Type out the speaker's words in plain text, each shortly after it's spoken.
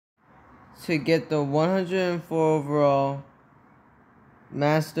to get the 104 overall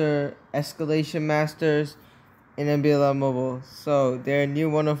Master Escalation Masters in NBA Live Mobile. So there are new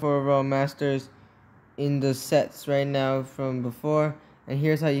 104 overall Masters in the sets right now from before, and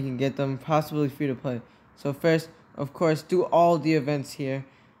here's how you can get them, possibly free to play. So first, of course, do all the events here,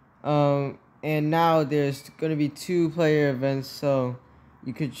 and now there's going to be 2-player events, so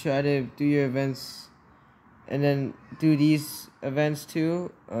you could try to do your events and then do these events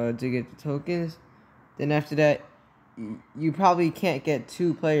too, to get the tokens. Then after that, you probably can't get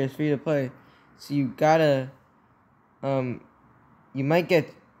 2 players free to play, so you gotta you might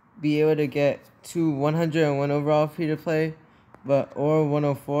be able to get 2 101 overall free to play, or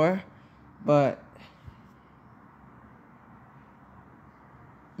 104, but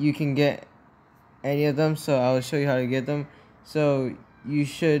you can get any of them. So I will show you how to get them. So you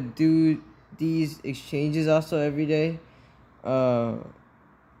should do these exchanges also every day.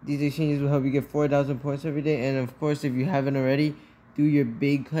 These exchanges will help you get 4,000 points every day, and of course, if you haven't already, do your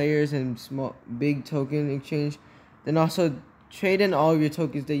big players and big token exchange. Then also trade in all of your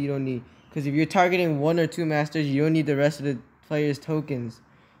tokens that you don't need, because if you're targeting 1 or 2 masters, you don't need the rest of the players' tokens,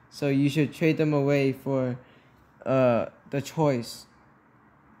 so you should trade them away for the choice.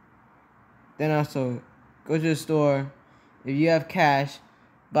 Then also go to the store. If you have cash,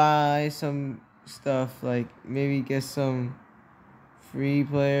 buy some stuff, like maybe get some free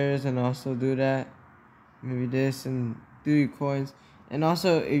players and also do that, maybe this, and do your coins. And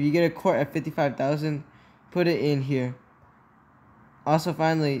also, if you get a court at 55,000, put it in here. Also,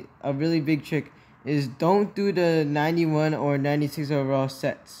 finally, a really big trick is don't do the 91 or 96 overall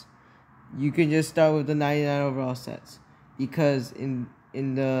sets. You can just start with the 99 overall sets, because in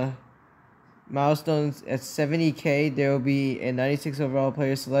the milestones at 70k there will be a 96 overall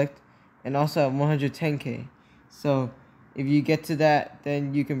player select, and also at 110k. So if you get to that,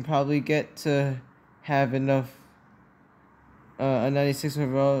 then you can probably get to have enough a 96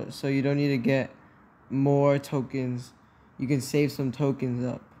 overall, so you don't need to get more tokens. You can save some tokens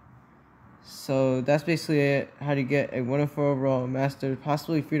up. So that's basically it, how to get a 104 overall master,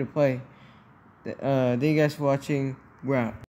 possibly free to play. Thank you guys for watching. We're out.